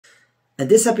In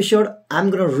this episode, I'm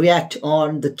gonna react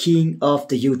on the king of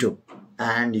the YouTube.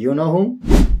 And you know whom?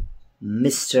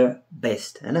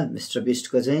 MrBeast. है ना? MrBeast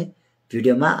को चाहिँ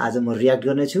भिडियोमा आज म रियाक्ट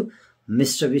गर्ने छु.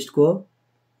 MrBeast को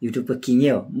YouTube को किङ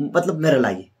हो. मतलब मेरो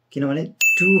लागि. किनभने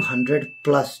 200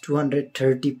 प्लस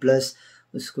 230 प्लस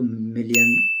उसको मिलियन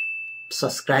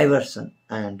सब्सक्राइबर्स छन्.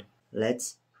 And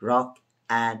let's rock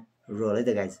and roll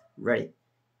it, guys. Ready,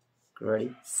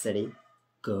 steady,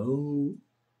 go.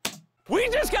 We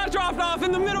just got dropped off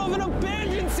in the middle of an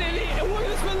abandoned city, and we're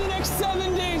gonna spend the next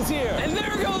 7 days here. And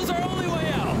there goes our only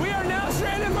way out. We are now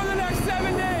stranded for the next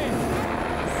 7 days.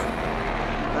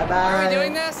 Bye-bye. Are we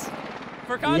doing this?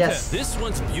 For content. Yes. This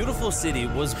once beautiful city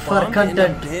was bombed and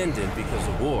abandoned because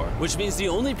of war, which means the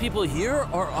only people here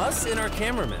are us and our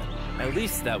cameraman. At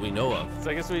least that we know of. So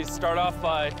I guess we start off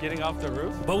by getting off the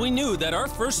roof. But we knew that our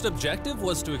first objective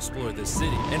was to explore this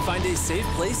city and find a safe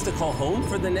place to call home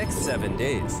for the next 7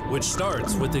 days, which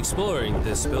starts with exploring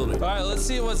this building. All right, let's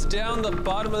see what's down the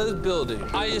bottom of this building.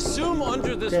 I assume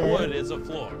under this wood is a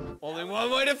floor. Only one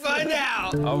way to find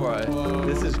out. All right,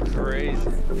 this is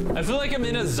crazy. I feel like I'm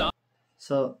in a zombie.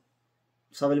 So,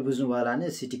 सबैले बुझ्नु भयो होला नि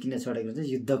city किन छोडेको छ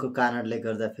युद्धको कारणले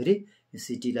गर्दा फेरि यो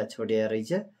सिटीलाई छोडिया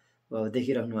रहेछ. अब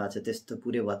देखिराख्नु भएको छ त्यस्तो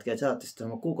पुरै भत्का छ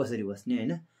त्यस्तोमा को कसरी बस्ने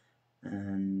हैन.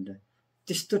 एन्ड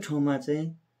त्यस्तो ठाउँमा चाहिँ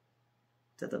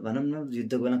त भनौं न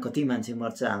युद्धको बेला कति मान्छे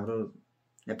मर्छ. हाम्रो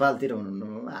नेपालतिर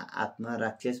हुनु आत्मा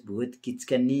राक्षस भूत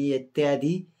किचकनी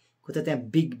इत्यादि को त त्यहाँ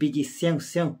बिग स्याउ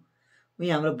स्याउ उही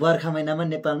हाम्रो बर्खा महिनामा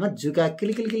नेपालमा जुका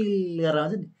किलकिलकिल गरेर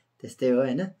आउँछ नि त्यस्तै हो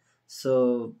हैन. सो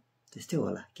त्यस्तै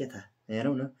होला के थाहा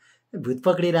हेरौँ न. भूत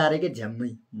पक्रिरा के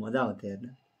झ्याम्मै मजा आउँथ्यो हेर्न.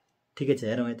 ठिकै छ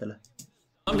हेरौँ है त ल.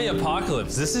 Zombie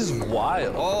apocalypse. This is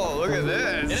wild. Oh, look at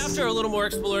this. And after a little more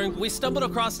exploring, we stumbled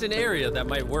across an area that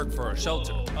might work for our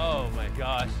shelter. Oh my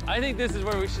gosh. I think this is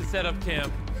where we should set up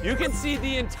camp. You can see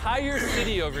the entire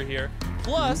city over here.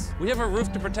 Plus, we have a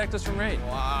roof to protect us from rain.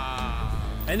 Wow.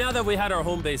 And now that we had our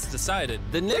home base decided,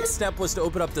 the next step was to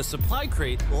open up the supply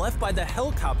crate left by the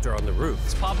helicopter on the roof.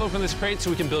 Let's pop open this crate so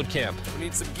we can build camp. We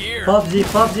need some gear.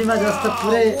 PUBG मा जस्तो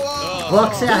पुरै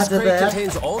बक्स This आछ त crate यार.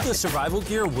 contains all the survival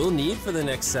gear we'll need for the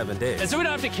next 7 days. And so we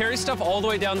don't have to carry stuff all the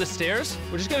way down the stairs.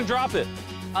 We're just gonna drop it.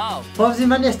 Oh. PUBG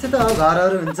मा नि यस्तै त हो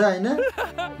घरहरु हुन्छ हैन.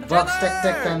 बक्स टक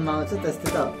टाइममा आउँछ त्यस्तै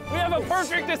त हो. We have a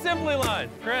perfect assembly line.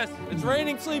 Chris, it's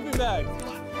raining sleeping bags.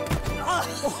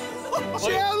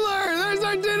 Chandler, there's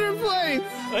our dinner plate.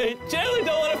 Wait, Chandler,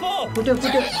 don't let it fall. फुट्यो.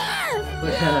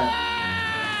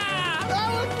 That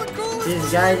was the coolest.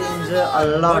 This guy is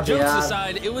a lot. But jokes यार.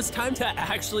 aside, it was time to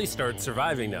actually start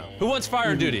surviving now. Who wants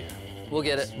fire duty? We'll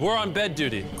get it. We're on bed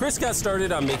duty. Chris got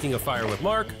started on making a fire with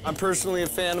Mark. I'm personally a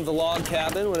fan of the log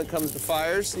cabin when it comes to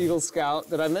fires. Eagle Scout.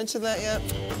 Did I mention that yet?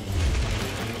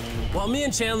 While me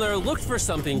and Chandler looked for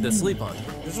something to sleep on.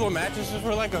 This is what mattresses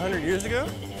were like 100 years ago?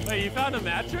 Wait, you found a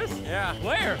mattress? Yeah.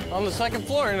 Where? On the second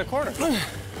floor in the corner.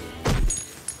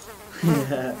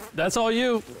 That's all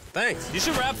you. Thanks. You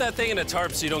should wrap that thing in a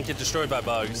tarp so you don't get destroyed by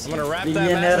bugs. I'm gonna wrap that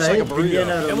Billionaire, mattress like a right? burrito.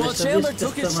 Billionaire. And while Mr. Chandler Beast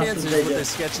took his त्यस्तो chances मासु with ल्याइदियो. a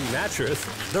sketchy mattress,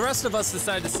 the rest of us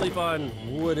decided to sleep on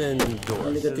wooden doors.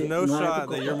 अलिकति no उहाँको shot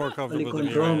that you're more comfortable than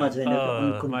me कन्ट्रोलमा right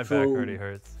छैन. My back already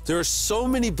hurts. There are so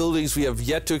many buildings we have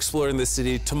yet to explore in this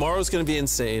city. Tomorrow's going to be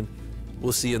insane.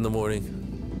 We'll see you in the morning.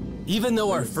 Even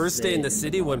though our first day in the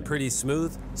city went pretty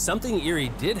smooth, something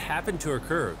eerie did happen to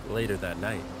occur later that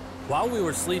night. While we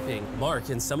were sleeping, Mark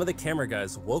and some of the camera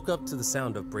guys woke up to the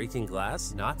sound of breaking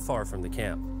glass not far from the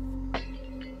camp,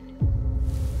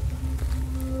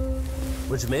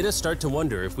 which made us start to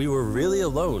wonder if we were really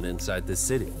alone inside this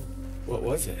city. What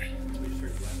was it?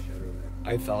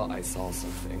 I thought I saw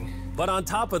something. But on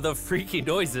top of the freaky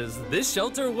noises, this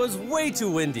shelter was way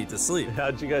too windy to sleep.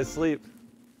 How'd you guys sleep?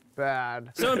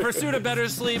 Bad. So in pursuit of better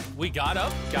sleep, we got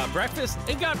up, got breakfast,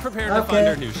 and got prepared to find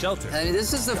our new shelter. I mean,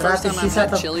 this is the first time I've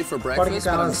had chili for breakfast,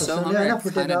 but I'm so hungry I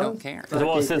kind of don't care.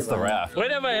 Well, since the raft. When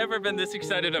have I ever been this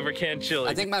excited over canned chili?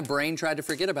 I think my brain tried to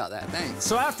forget about that. Thanks.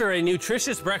 So after a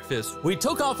nutritious breakfast, we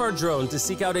took off our drone to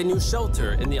seek out a new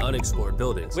shelter in the unexplored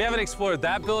buildings. We haven't explored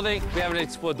that building. We haven't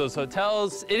explored those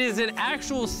hotels. It is an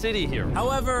actual city here.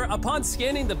 However, upon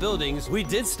scanning the buildings, we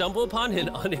did stumble upon an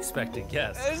unexpected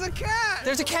guest. There's a cat.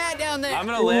 There's a cat down there. I'm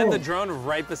gonna land the drone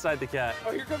right beside the cat.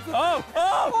 Oh, here comes the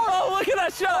Oh, look at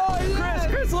that shot.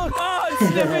 Chris, look. Oh,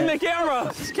 it's sniffing the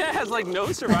camera. This cat has like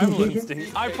no survival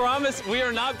instinct. I promise we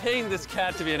are not paying this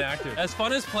cat to be an actor. As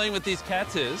fun as playing with these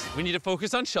cats is, we need to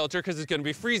focus on shelter because it's gonna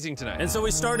be freezing tonight. And so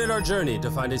we started our journey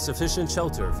to find a sufficient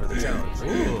shelter for the challenge.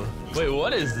 Ooh. Wait,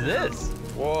 what is this?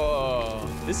 Whoa.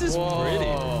 This is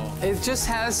pretty. It just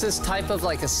has this type of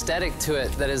like aesthetic to it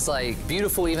that is like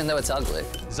beautiful even though it's ugly.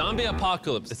 Zombie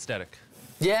apocalypse aesthetic.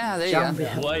 Yeah, there you go.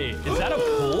 Wait, is that a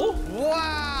pool?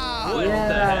 Wow! What the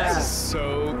heck? This is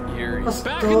so eerie.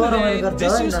 Back in the day,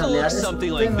 this used to look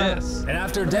something like this. And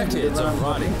after decades of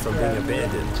rotting from being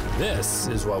abandoned, this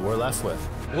is what we're left with.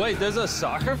 Wait, there's a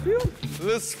soccer field?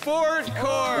 The sport court!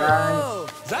 Oh.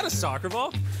 Is that a soccer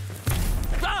ball?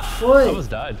 Ah! I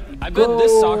almost died. I bet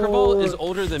this soccer ball is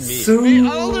older than me.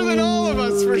 Older than all of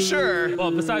us, for sure. Well,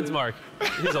 besides Mark.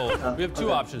 He's old. We have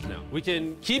two options now. We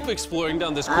can keep exploring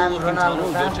down this cool-looking tunnel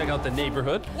and go check out the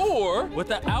neighborhood. Or, with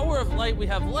the hour of light we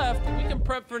have left, we can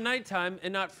prep for nighttime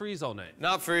and not freeze all night.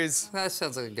 Not freeze. That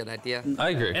sounds like a good idea. I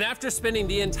agree. And after spending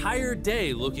the entire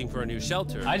day looking for a new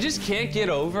shelter, I just can't get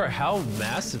over how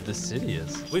massive the city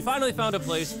is. we finally found a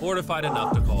place fortified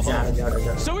enough to call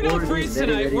home. So we don't freeze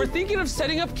tonight. We're thinking of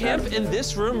setting up camp in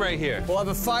this room right here. We'll have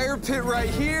a fire pit right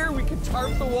here. We can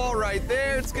tarp the wall right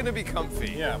there. It's gonna be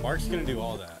comfy. Yeah, Mark's gonna do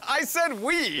all that. I said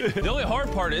we. The only hard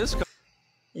part is...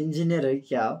 Engineer है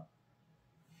क्या हो?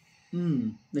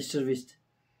 MrBeast.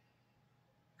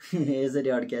 यसरी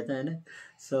अड्किया छ हैन?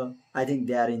 So I think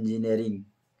they are engineering.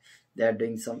 They are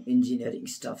doing some engineering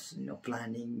stuff, you know,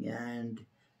 planning and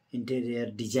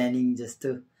interior designing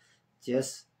जस्तो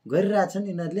जस गरिरहेछन्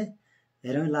यिनीहरुले.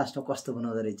 हेरौँ लास्टमा कस्तो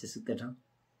बनाउँदै रहेछ सुत्ने ठाउँ.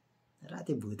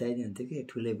 राति भूत आइदिन्थ्यो के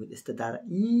ठुलै भूत यस्तो दारा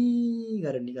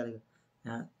गरेर निकालेको.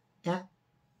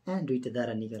 दुईटा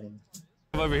दारा निकालेको.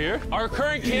 Over here. Our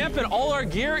current camp and all our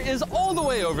gear is all the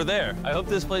way over there. I hope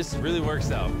this place really works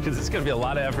out, because it's going to be a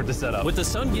lot of effort to set up. With the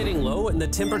sun getting low and the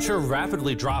temperature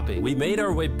rapidly dropping, we made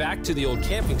our way back to the old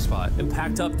camping spot and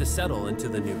packed up to settle into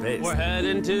the new base. We're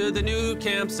heading to the new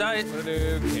campsite. The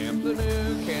new camp, the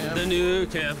new camp. The new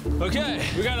camp. Okay,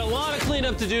 we got a lot of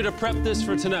cleanup to do to prep this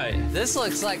for tonight. This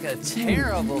looks like a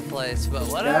terrible place, but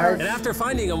whatever. And after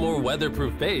finding a more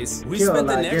weatheproof base, we spent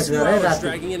the next few hours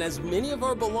dragging in as many of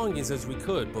our belongings as we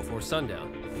could before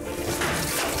sundown.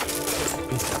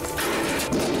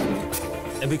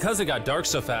 And because it got dark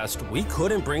so fast, we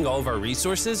couldn't bring all of our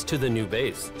resources to the new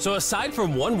base. So aside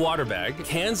from one water bag,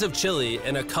 cans of chili,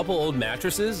 and a couple old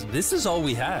mattresses, this is all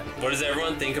we had. What does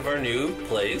everyone think of our new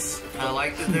place? I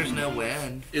like that there's no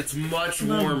wind. It's much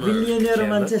warmer. It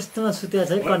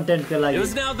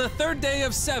was now the third day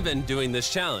of 7 doing this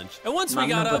challenge. And once we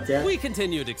got up, we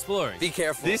continued exploring. Be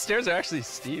careful. These stairs are actually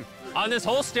steep. On this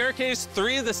whole staircase,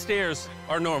 3 of the stairs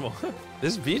are normal.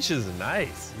 This beach is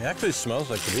nice. It actually smells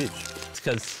like the beach. It's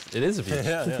because it is a beach.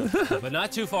 Yeah. But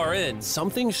not too far in,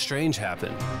 something strange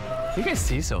happened. You guys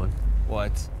see someone?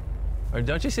 What? Or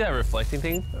don't you see that reflecting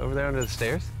thing over there under the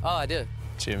stairs? Oh, I do.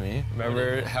 Jimmy,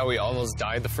 remember how we almost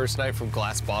died the first night from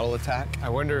glass bottle attack? I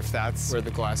wonder if that's where the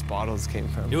glass bottles came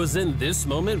from. It was in this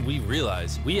moment we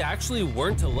realized we actually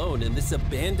weren't alone in this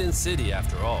abandoned city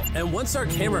after all. And once our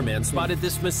cameraman spotted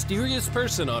this mysterious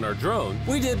person on our drone,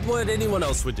 we did what anyone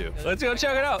else would do. Let's go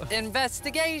check it out.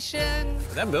 Investigation.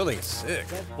 That building is sick.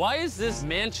 Why is this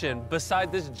mansion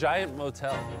beside this giant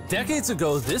motel? Decades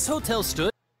ago, this hotel stood.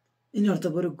 यिनीहरु त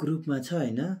बरु ग्रुपमा छ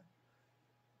हैन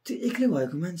त्यो एक्लै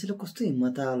भएको मान्छेले कस्तो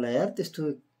हिम्मत आउला यार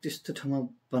त्यस्तो ठाउँमा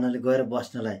बनाले गएर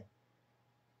बस्नलाई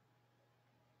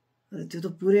अरे त्यो त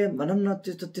पुरै भनौं न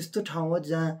त्यो त त्यस्तो ठाउँ हो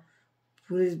जहाँ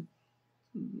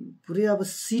पुरै अब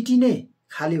सिटी नै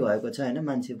खाली भएको छ हैन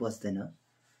मान्छे बस्दैन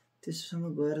त्यसोसम्म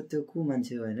गएर त्यो को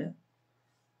मान्छे हो हैन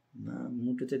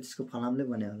मुटु चाहिँ त्यसको फलामले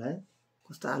बन्यो होला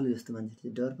कस्तो आलु जस्तो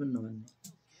मान्छे डर पनि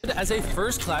नमान्ने as a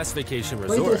first-class vacation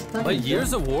resort, but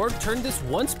years of war turned this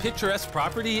once picturesque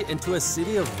property into a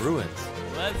city of ruins.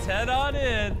 Let's head on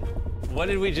in. What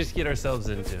did we just get ourselves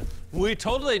into? We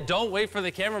totally don't wait for the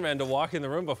cameraman to walk in the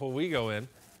room before we go in.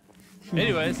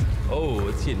 Anyways, oh,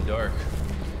 it's getting dark.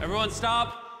 Everyone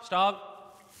stop,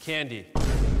 stop. Candy.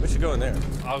 We should go in there.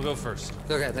 I'll go first.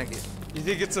 Okay, thank you. You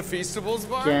think it's a Feastables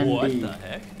bar? Candy. What the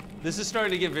heck? This is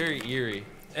starting to get very eerie.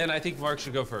 And I think Mark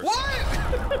should go first.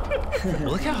 What?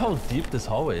 Look at how deep this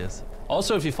hallway is.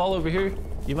 Also, if you fall over here,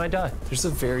 you might die. There's a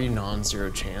very non-zero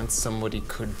chance somebody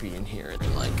could be in here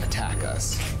and like attack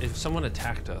us. If someone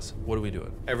attacked us, what are we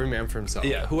doing? Every man for himself.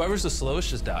 Yeah, whoever's the slowest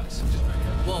just dies.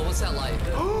 Whoa, what's that light?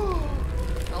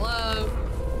 Hello?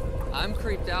 I'm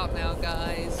creeped out now,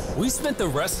 guys. We spent the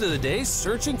rest of the day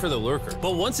searching for the lurker,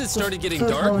 but once it started getting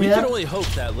dark, we could only hope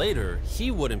that later he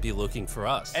wouldn't be looking for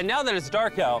us. And now that it's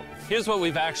dark out, here's what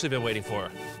we've actually been waiting for.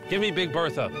 Give me Big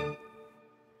Bertha.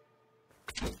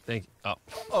 Thank you.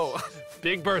 Oh,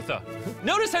 Big Bertha.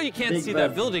 Notice how you can't see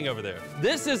that building over there.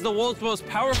 This is the world's most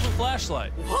powerful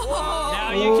flashlight. Whoa.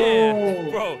 Now you can.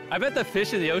 Bro, I bet the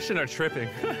fish in the ocean are tripping.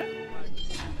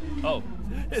 Oh,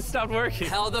 It stopped working.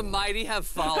 How the mighty have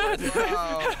fallen.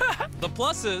 The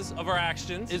pluses of our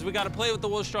actions is we got to play with the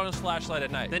world's strongest flashlight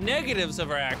at night. The negatives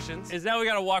of our actions is now we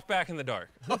got to walk back in the dark.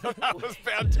 That was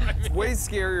bad timing. It's way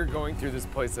scarier going through this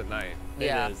place at night.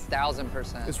 Yeah, It is.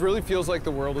 1000%. This really feels like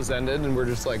the world has ended and we're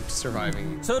just like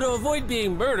surviving. So to avoid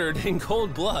being murdered in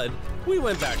cold blood, we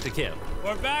went back to camp.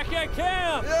 We're back at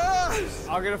camp. Yes!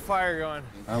 I'll get a fire going.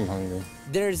 I'm hungry.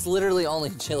 There's literally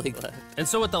only chili left. And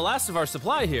so with the last of our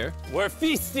supply here, We're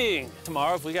feasting.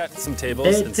 Tomorrow, if we got some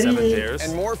tables and 7 chairs,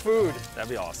 And more food. that'd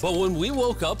be awesome. but when we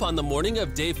woke up on the morning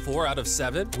of day 4 out of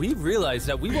 7, we realized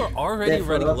that we were already Day 4,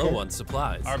 running okay. low on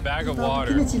supplies. Our bag of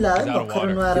water किन is चिल्लायो out of भर्खर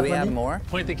water. नुहाएर Do we have पनि more?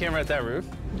 Point the camera at that roof.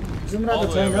 जुम्रा All त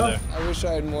the way छैन over there. I wish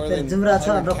I had more त्यहाँ than जुम्रा छ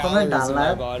 100 र comment calories in my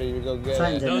हाल्ला body to go get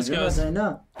छैन it. छैन Nose जुम्रा goes. छैन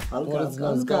हल्का What is हल्का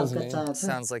nose हल्का goes हल्का mean? चाहिएको छ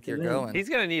Sounds like you're going. He's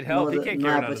gonna need help. He can't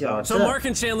carry it on his own. So Mark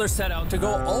and Chandler set out to go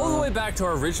all the way back to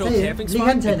our original Hey, camping Ligan spot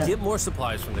and छैन। get more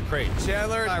supplies from the crate.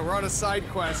 Chandler and I were on a side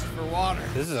quest for water.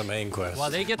 This is a main quest. While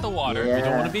they get the water, we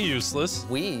don't want to be useless.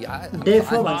 Day 4 I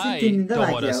भनेपछि 3 दिन त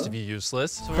don't want us लाग्यो to be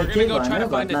useless. So Hey, we're gonna go Tejkant, try to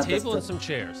I find a got table and nothing. some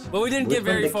chairs. But we didn't get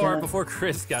Which one very they far can- before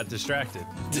Chris got distracted.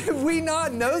 Did we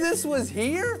not know this was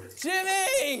here?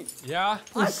 Jimmy! Yeah?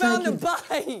 I found a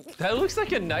bike! That looks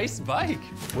like a nice bike.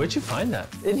 Where'd you find that?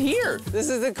 In here. This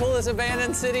is the coolest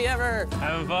abandoned city ever.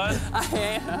 Having fun? I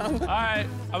am. All right,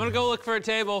 I'm gonna go look for a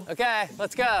table. Okay,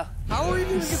 let's go. How are we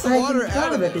even gonna get the cycle water out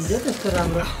कहाँ of भेटिन्छ this? त्यस्तो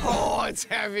राम्रो Oh, it's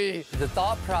heavy. The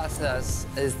thought process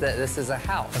is that this is a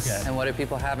house. Okay. And what do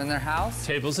people have in their house?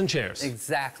 Tables and chairs.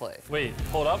 Exactly. Wait,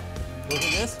 hold up. Look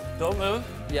at this. Don't move.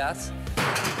 Yes.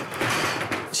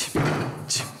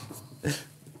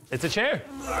 It's a chair.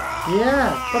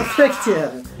 Yeah, perfect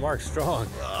chair. Mark's strong.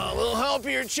 A little help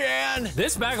here, Chan.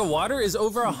 This bag of water is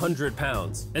over 100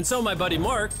 pounds. And so my buddy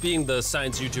Mark, being the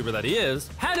science YouTuber that he is,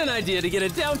 had an idea to get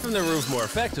it down from the roof more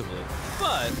effectively.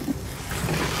 But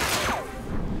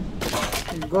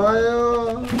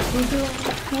गयो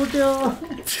फुट्यो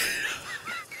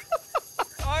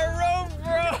Our rope,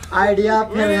 bro. Idea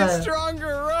We need fail stronger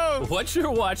rope. what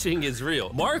you're watching is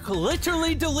real. Mark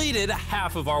literally deleted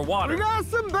half of our water. We got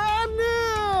some bad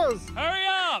news. Hurry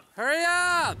up! Hurry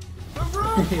up! The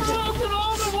rope broke and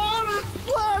all the water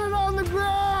splattered on the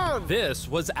ground. This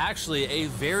was actually a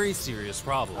very serious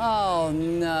problem. Oh,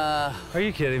 no. Are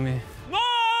you kidding me?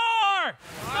 More!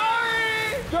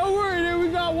 Sorry. Don't worry, dude. We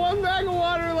got one bag of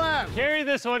water left. Carry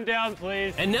this one down,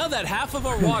 please. And now that half of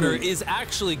our water is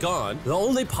actually gone, the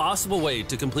only possible way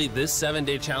to complete this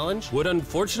 7-day challenge would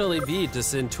unfortunately be to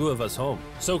send 2 of us home.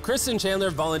 So Chris and Chandler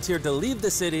volunteered to leave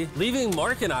the city, leaving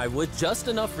Mark and I with just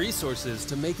enough resources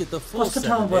to make it the full कस्तो 7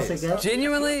 ठाउँमा days. बसेको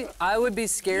Genuinely, I would be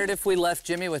scared if we left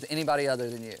Jimmy with anybody other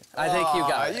than you. I think you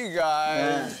got it. You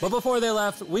guys. But before they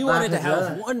left, we wanted to have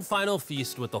Back one final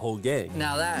feast with the whole gang.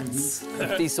 Now that's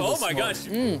a feasible Oh my sport. gosh.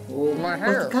 My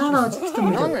hair. कहाँ आउँछ कस्तो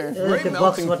मिठो Great त्यो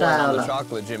melting बक्सबाट point आयो on the होला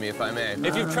chocolate, Jimmy, if I may.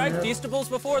 If you've tried Feastables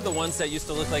before, the ones that used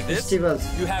to look like this, Festivals.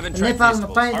 you haven't tried नेपालमा Feastables.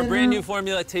 Our पाइँदैन। brand new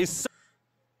formula tastes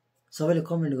so सबैले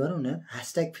comment गरौँ न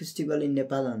hashtag festival इन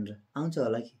नेपाल भनेर आउँछ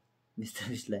होला कि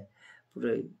मिस्टरलाई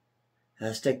पुरै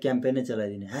hashtag क्याम्पेनै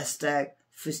चलाइदिने hashtag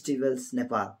festivals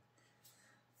Nepal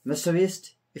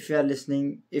MrBeast, if you are listening,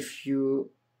 if you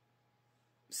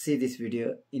see this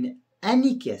video in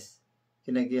any case,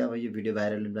 किनकि अब यो भिडियो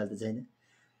भाइरल हुने त छैन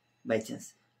by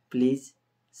chance please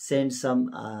send some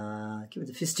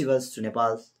festivals to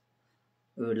Nepal.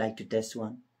 We would like to test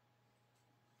one.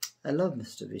 I love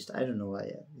MrBeast. I don't know why.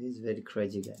 He's a very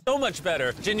crazy guy. so much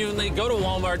better. Genuinely, go to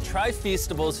Walmart, try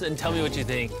Feastables, and tell me what you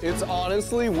think. It's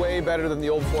honestly way better than the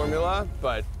old formula,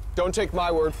 but don't take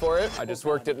my word for it. I just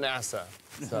worked at NASA,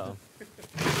 so.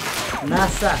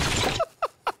 NASA.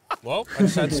 Well, I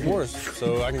just had s'mores,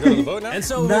 so I can go to the boat now. And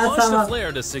so we launched a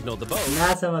flare to signal the boat.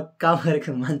 नासामा काम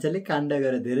गरेको मान्छेले काण्ड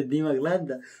गरेर धेरै दिमाग लाग्यो नि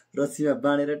त रस्सीमा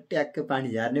बाँधेर ट्याक्क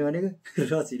पानी झार्ने भनेको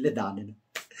रस्सीले धानेन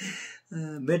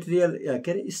मेटेरियल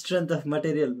के अरे स्ट्रेन्थ अफ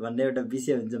मटेरियल भन्ने एउटा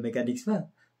विषय हुन्छ मेकानिक्समा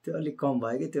त्यो अलिक कम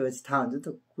भयो कि त्यो थाहा हुन्छ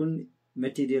त कुन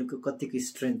मेटेरियलको कतिको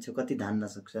स्ट्रेन्थ छ कति धान्न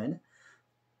सक्छ हैन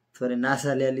थोरै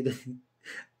नासाले अलिकति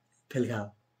फेल खायो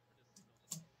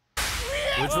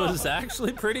Which was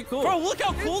actually pretty cool. Bro, look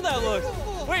how cool that looks.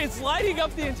 Wait, it's lighting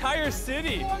up the entire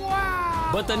city.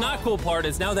 But the not cool part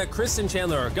is now that Chris and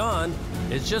Chandler are gone,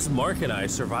 it's just Mark and I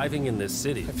surviving in this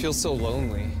city. I feel so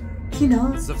lonely. किन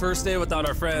It's the first day without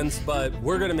our friends, but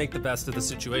we're gonna make the best of the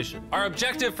situation. Our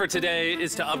objective for today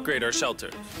is to upgrade our shelter.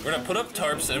 We're gonna put up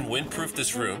tarps and windproof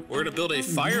this room. We're gonna build a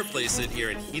fireplace in here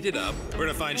and heat it up. We're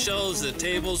gonna find shelves and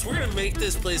tables. We're gonna make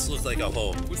this place look like a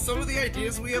home. With some of the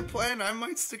ideas we have planned, I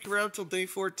might stick around till day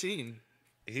 14.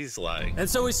 He's lying. And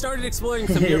so we started exploring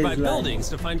some nearby buildings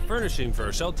to find furnishing for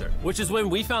our shelter, which is when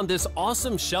we found this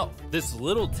awesome shelf, this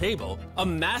little table, a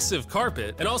massive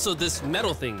carpet, and also this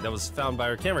metal thing that was found by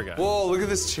our camera guy. Whoa, look at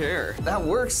this chair. That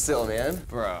works still, man.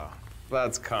 Bro,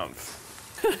 that's comf.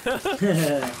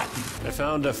 I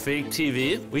found a fake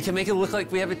TV. We can make it look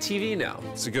like we have a TV now.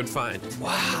 It's a good find.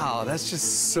 Wow, that's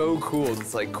just so cool.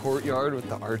 It's like courtyard with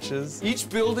the arches. Each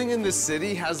building in this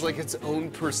city has like its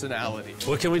own personality.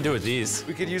 What can we do with these?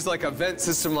 We could use like a vent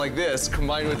system like this,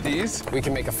 combined with these. We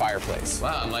can make a fireplace.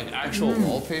 Wow, and like actual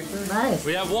wallpaper. Nice.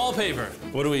 We have wallpaper.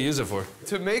 What do we use it for?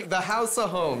 To make the house a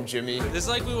home, Jimmy. It's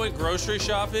like we went grocery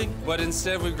shopping, but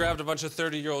instead we grabbed a bunch of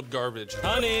 30-year-old garbage.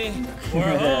 Honey,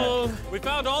 we're home. We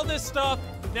found all this stuff.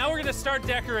 Now we're gonna start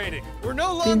decorating. We're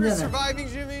no longer surviving,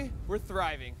 Jimmy. We're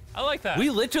thriving. I like that. We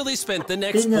literally spent the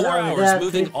next 4 hours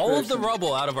moving all of the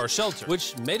rubble out of our shelter,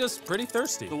 which made us pretty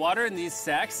thirsty. The water in these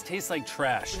sacks tastes like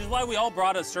trash, which is why we all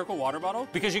brought a Circle water bottle,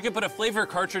 because you can put a flavor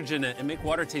cartridge in it and make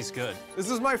water taste good. This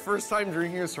is my first time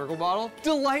drinking a Circle bottle.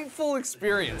 Delightful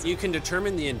experience. You can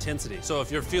determine the intensity. So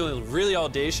if you're feeling really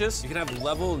audacious, you can have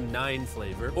level 9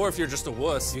 flavor. Or if you're just a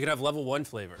wuss, you can have level 1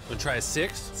 flavor. We'll try a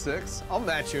 6. 6? I'll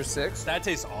match your 6. That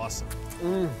tastes awesome.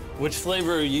 Which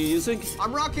flavor are you using?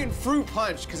 I'm rocking Fruit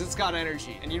Punch because it's got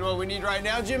energy. And you know what we need right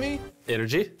now, Jimmy?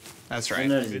 Energy. That's right.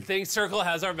 Good thing Circle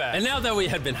has our back. And now that we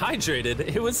had been hydrated,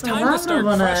 it was time to start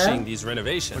crushing these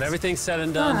renovations. When everything's said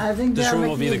and done, this room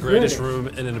will be the greatest room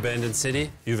in an abandoned city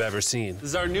you've ever seen. This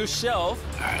is our new shelf.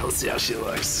 All right, let's see how she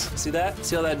looks. See that?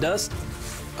 See all that dust?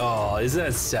 Oh, isn't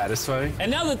that satisfying? And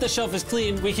now that the shelf is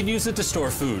clean, we can use it to store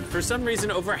food. For some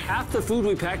reason, over half the food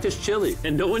we packed is chili,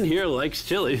 and no one here likes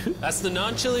chili. That's the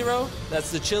non-chili row, that's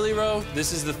the chili row,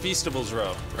 this is the Feastables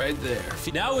row, right there.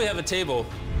 Now we have a table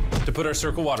to put our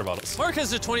Circle water bottles. Mark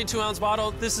has a 22-ounce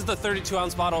bottle, this is the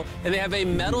 32-ounce bottle, and they have a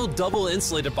metal double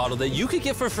insulated bottle that you could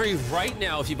get for free right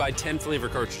now if you buy 10 flavor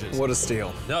cartridges. What a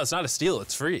steal. No, it's not a steal,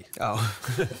 it's free. Oh.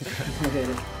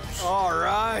 All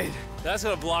right. That's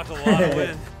gonna block a lot of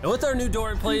wind. And with our new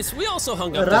door in place, we also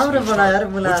hung up this new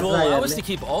chart, which will allow us to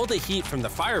keep all the heat from the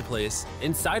fireplace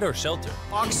inside our shelter.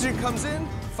 Oxygen comes in,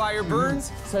 fire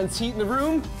burns, sends heat in the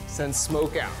room, sends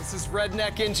smoke out. This is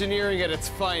redneck engineering at its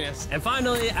finest. And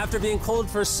finally, after being cold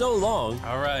for so long,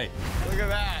 all right. Look at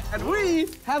that. And we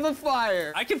have a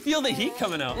fire. I can feel the heat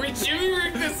coming out. We Jimmy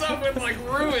rigged this up with like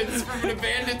ruins from an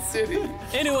abandoned city.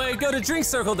 Anyway, go to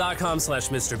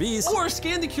drinkcircle.com/MrBeast or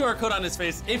scan the QR code on his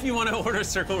face if you want to order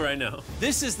Circle right now.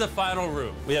 This is the final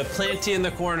room. We have Planty in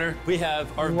the corner. We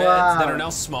have our beds that are now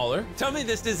smaller. Tell me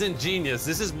this isn't genius.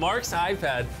 This is Mark's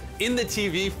iPad in the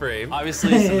TV frame.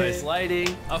 Obviously some nice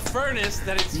lighting. A furnace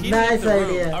that is heating up the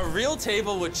room. A real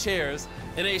table with chairs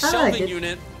and a shelving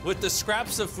unit with the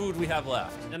scraps of food we have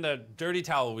left and the dirty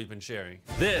towel we've been sharing.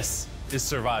 This is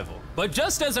survival. But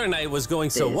just as our night was going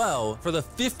so well, for the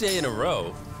 5th day in a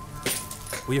row,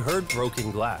 we heard broken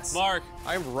glass. Mark.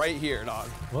 I'm right here, dog.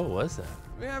 What was that?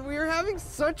 Man, we were having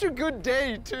such a good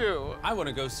day, too. I want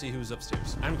to go see who's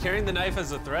upstairs. I'm carrying the knife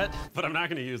as a threat, but I'm not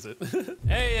going to use it.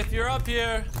 Hey, if you're up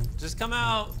here, just come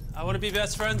out. I want to be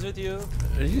best friends with you.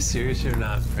 Are you serious? You're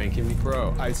not pranking me?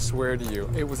 Bro, I swear to you,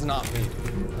 it was not me.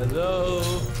 Hello?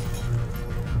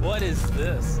 What is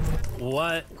this?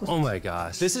 What? Oh my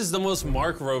gosh. This is the most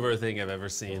Mark Rover thing I've ever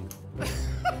seen.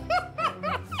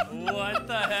 What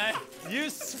the heck? You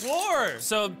swore!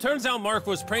 So turns out Mark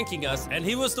was pranking us, and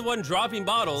he was the one dropping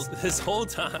bottles this whole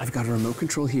time. I've got a remote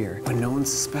control here, but no one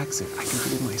suspects it. I can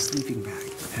put it in my sleeping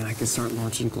bag, and I can start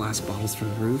launching glass bottles from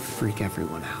the roof, freak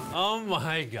everyone out. Oh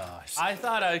my gosh. I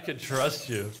thought I could trust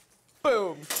you.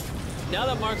 Boom. Now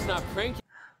that Mark's not pranking.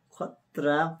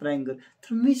 खतरा prank गर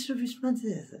तर mister बिस्टमा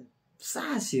चाहिँ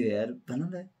साहसी हो यार भनौँ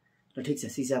न ल ठिक छ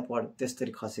सिसा पढ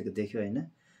त्यसरी खसेको देख्यो हैन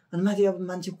अनि माथि अब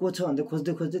मान्छे को छ भन्दै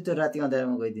खोज्दै खोज्दै त्यो राति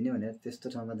अँध्यारोमा गइदिने भनेर त्यस्तो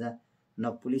ठाउँमा जहाँ न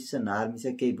पुलिस छ न आर्मी छ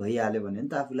केही भइहाल्यो भने नि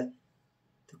त आफूलाई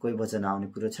त्यो कोही बचाउन आउने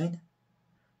कुरो छैन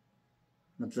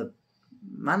मतलब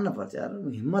मान्न पर्छ यार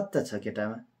हिम्मत त छ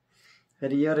केटामा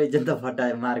फेरि यो रहेछ नि त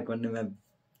फटाए मार्क भन्नेमा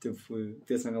त्यो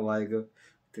त्योसँग भएको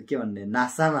त्यो के भन्ने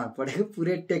नासामा पढेको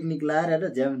पुरै टेक्निक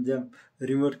लाएर ज्याम ज्याम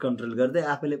रिमोट कन्ट्रोल गर्दै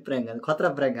आफैले प्र्याङ्क गर्ने खतरा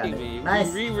प्र्याङ्क हाने nice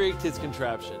Re-rigged his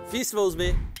contraption. Feastables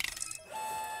me.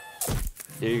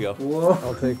 Here you go. Whoa.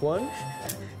 I'll take one.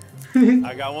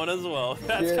 I got one as well.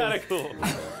 That's kind of cool.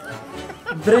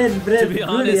 Bread, To be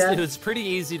honest, it was pretty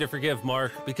easy to forgive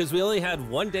Mark because we only had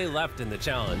 1 day left in the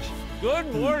challenge.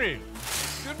 Good morning.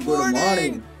 Good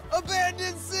morning.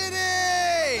 Abandoned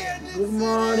city. Good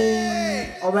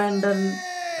morning. Abandoned.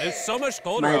 It's so much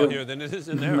colder out here than it is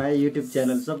in there. My YouTube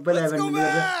channel. सबैलाई abandon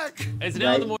Back. It's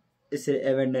now the morning. यसरी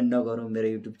abandon नगरौँ मेरो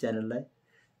YouTube channel लाई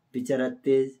बिचरा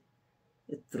तेज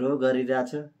यत्रो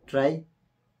गरिरहेछ try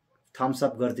Thums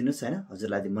up गरिदिनुस् हैन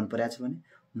हजुरलाई मन परेछ भने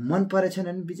मन परेछ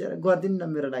भने बिचारा गर्दिनु न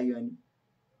मेरो लागि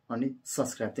अनि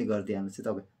सब्स्क्राइब चाहिँ गरिदिहाल्नुस्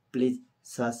तपाई please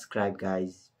subscribe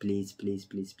guys please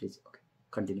okay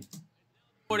continue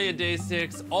 40 at day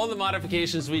 6, all the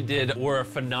modifications we did were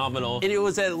phenomenal. And it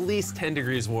was at least 10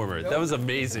 degrees warmer. That was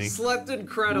amazing. Slept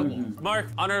incredible.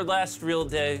 Mark, on our last real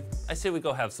day, I say we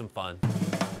go have some fun.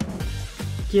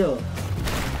 Yo.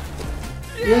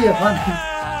 Yeah, fun.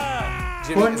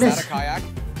 Jimmy, is that a kayak?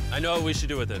 I know what we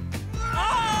should do with it.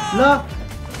 No.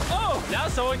 Oh, now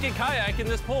someone can kayak in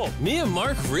this pool. Me and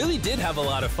Mark really did have a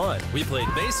lot of fun. We played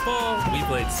baseball, we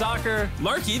played soccer.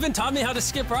 Mark even taught me how to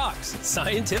skip rocks,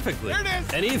 scientifically. There it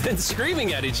is. And even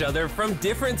screaming at each other from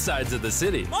different sides of the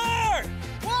city. Mark!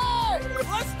 Whoa!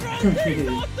 Let's throw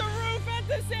things off the roof at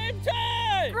the same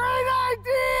time! Great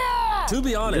idea! To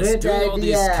be honest, Great doing all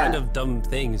these idea. kind of dumb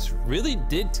things really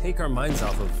did take our minds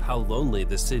off of how lonely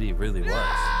the city really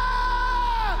was.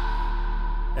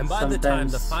 And by the time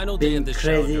the final day of the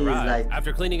challenge arrived, like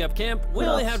after cleaning up camp, we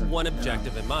only had one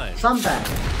objective in mind.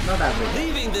 Sometimes, not every day.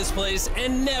 Leaving this place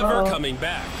and never coming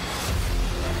back.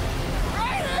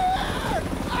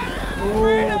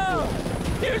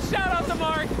 Huge shout out to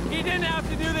Mark. He didn't have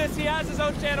to do this. He has his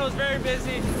own channel. He's very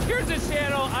busy. Here's his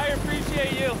channel. I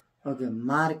appreciate you. Okay,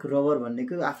 Mark Rover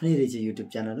भन्नेको आफ्नै रहेछ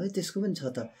YouTube channel हो त्यसको पनि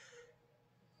छ त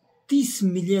 30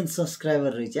 million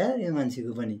subscriber रहेछ यो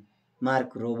मान्छेको पनि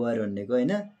मार्क रोबर भन्नेको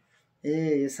हैन ए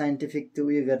यो साइन्टिफिक त्यो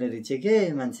उयो गर्ने रहेछ के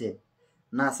मान्छे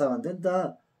नासा भन्थे नि त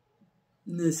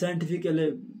साइन्टिफिकले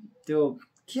त्यो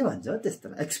के भन्छ त्यस्तो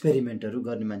एक्सपेरिमेन्टहरु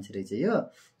गर्ने मान्छे रहेछ यो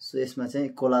सो यसमा चाहिँ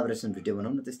कोलाबोरेसन भिडियो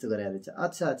बनाउन त्यस्तो गरेर रहेछ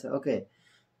अच्छा ओके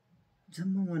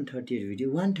जम्मा 138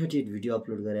 भिडियो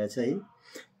अपलोड गरेको छ है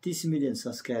 30 मिलियन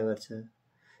सब्स्क्राइबर छ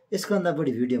यसको भन्दा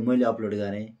बढी भिडियो मैले अपलोड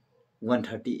गरे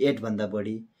 138 भन्दा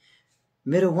बढी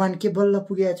मेरो 1k बल्ल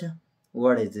पुगेछ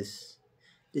what is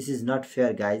this is not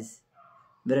fair guys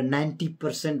मेरो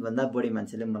 90% भन्दा बढी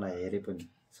मान्छेले मलाई हेरे पनि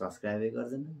सब्स्क्राइबै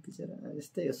गर्दैन बिचारा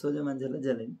यस्तै हो सोझो मान्छेलाई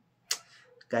जले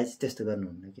गाइज त्यस्तो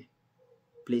गर्नुहुन्न के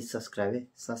please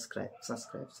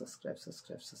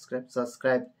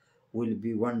subscribe will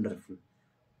be wonderful.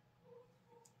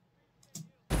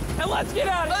 And let's get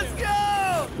out of here. Let's go!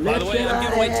 By the way, I'm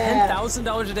giving away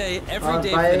 $10,000 a day every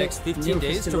day for the next 15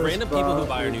 days to random people who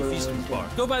buy our new feast bar.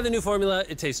 Go buy the new formula,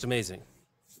 it tastes amazing.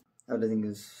 Everything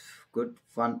is good,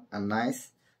 fun and nice.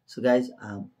 So guys,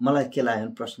 malai ke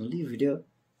lagyo personally video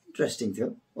interesting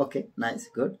थियो. Okay, nice,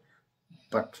 good,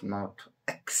 but not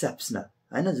exceptional.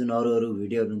 हैन जुन अरु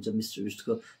भिडियोहरु हुन्छ MrBeast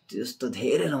को त्यस्तो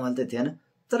धेरै रमाइलो त थिएन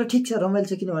तर ठीक छ रमाइलो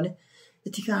छ किनभने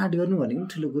यतिका आर्ट गर्नु भनेको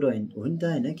ठुलो कुरा हो नि त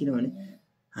हैन किनभने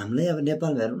हामीलाई अब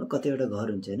नेपालमा हेरौँ न कतिवटा घर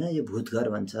हुन्छ हैन यो भूत घर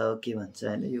भन्छ के भन्छ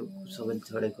हैन यो सबैले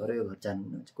छोडेको घर यो घर जानु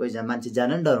हुन्छ कोही मान्छे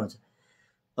जान नि डराउँछ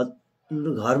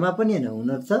उनीहरु घरमा पनि हैन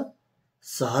उनीहरु त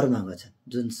शहरमा गछन्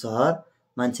जुन शहर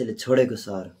मान्छेले छोडेको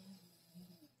शहर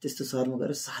त्यस्तो शहरमा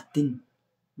गएर 7 दिन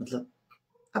मतलब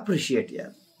एप्रिशिएट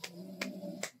यार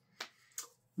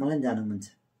मलाई जान मन छ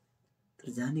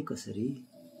तर जाने कसरी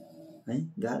है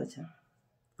गाह्रो छ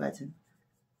पाएछ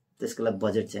त्यसको लागि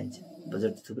बजेट चाहिन्छ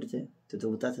बजेट थुप्रै छ त्यो त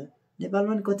उता छ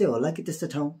नेपालमा नि कतै होला कि त्यस्तो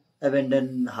ठाउँ एबेन्डन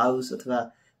हाउस अथवा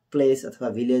प्लेस अथवा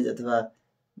भिलेज अथवा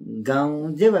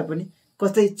गाउँ जे भए पनि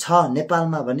कतै छ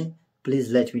नेपालमा भने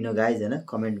please let me know guys Hahn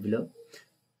comment below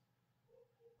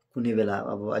कुनै बेला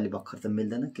अब अलि भर्खर त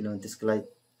मिल्दैन किनभने त्यसको लागि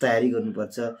तयारी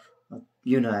गर्नुपर्छ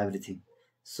यु नो एभ्रीथिङ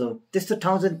सो त्यस्तो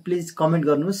ठाउँ चाहिँ प्लिज कमेन्ट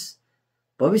गर्नुस्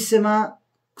भविष्यमा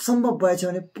सम्भव भएछ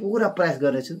भने पुरा प्रयास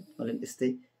गर्नेछु मैले यस्तै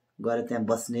गएर त्यहाँ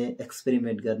बस्ने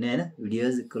एक्सपेरिमेन्ट गर्ने हैन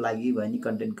भिडियोजको लागि भयो नि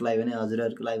कन्टेन्टको लागि भने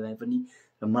हजुरहरुको लागि भए पनि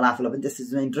र मलाई आफुलाई पनि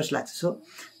त्यस्तोमा इन्ट्रेस्ट लाग्छ सो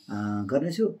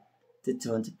गर्नेछु त्यति छ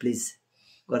भने चाहिँ please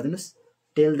गर्दिनुस्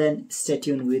till then stay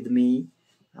tune with me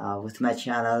with my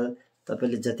channel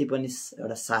तपाईले जति पनि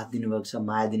एउटा साथ दिनुभएको छ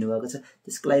माया दिनुभएको छ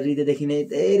त्यसको लागि हृदयदेखि नै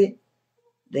धेरै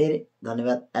धेरै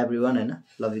धन्यवाद एभ्रीवन हैन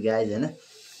लभ you guys Hahn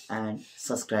end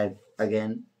subscribe again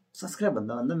subscribe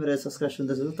भन्दा मेरो सब्स्क्राइब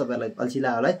सुन्दा तपाईहरुलाई अल्छी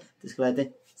लाग्यो होला है त्यसको लागि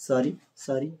चाहिँ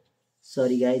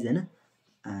सरी गाइज हैन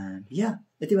एन्ड या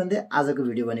यति भन्दै आजको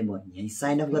भिडियो भने म यही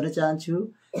साइन अप गर्न चाहन्छु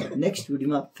नेक्स्ट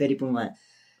भिडियोमा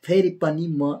फेरि पनि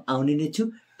म आउने नै छु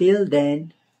टिल देन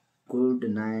गुड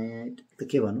नाइट त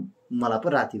के भन्नु मलाई पो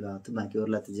राति भयो त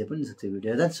बाँकीहरुलाई त जे पनि सक्छ भिडियो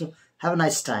हेर्दा so have a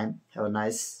nice time have a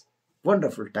nice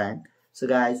wonderful time so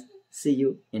guys see you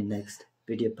in next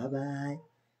video bye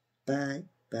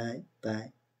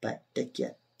bye take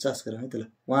care चस गरौँ है त ल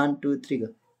 1 2 3 गो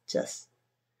चस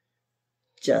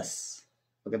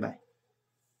okay bye